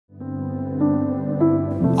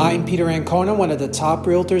I'm Peter Ancona, one of the top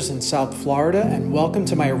realtors in South Florida, and welcome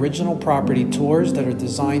to my original property tours that are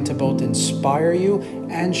designed to both inspire you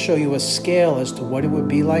and show you a scale as to what it would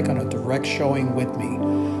be like on a direct showing with me.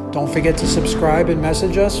 Don't forget to subscribe and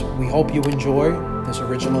message us. We hope you enjoy this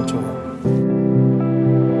original tour.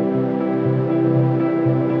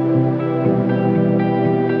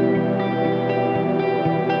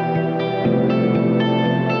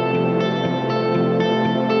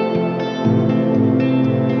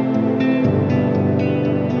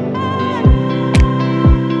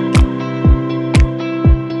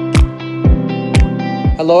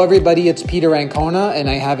 Hello everybody, it's Peter Ancona, and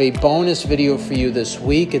I have a bonus video for you this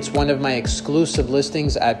week. It's one of my exclusive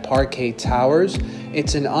listings at Parquet Towers.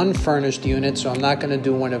 It's an unfurnished unit, so I'm not going to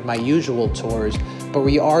do one of my usual tours, but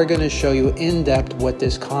we are going to show you in depth what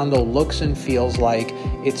this condo looks and feels like.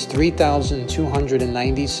 It's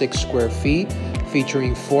 3,296 square feet,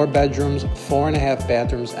 featuring 4 bedrooms, 4.5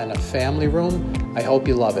 bathrooms, and a family room. I hope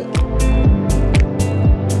you love it.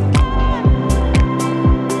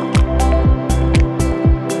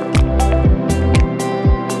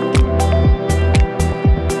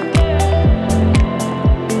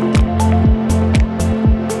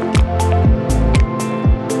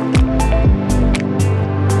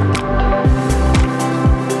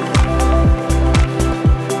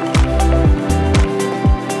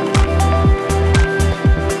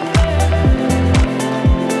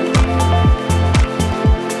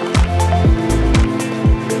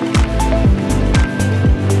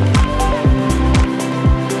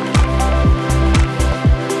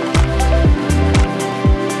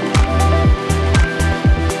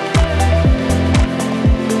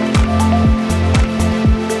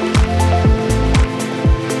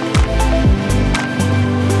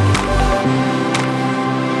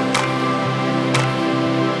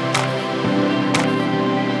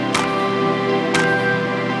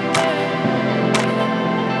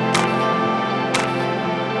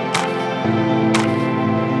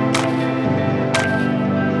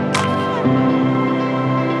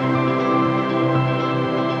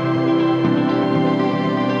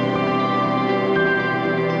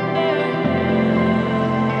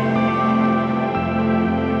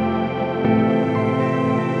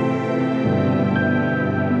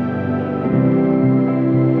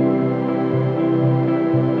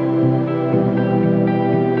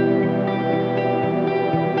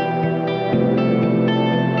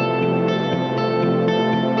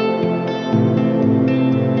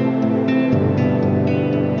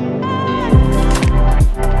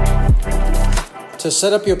 To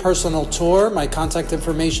set up your personal tour, my contact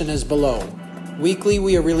information is below. Weekly,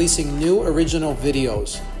 we are releasing new original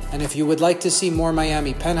videos. And if you would like to see more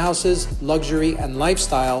Miami penthouses, luxury, and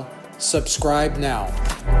lifestyle, subscribe now.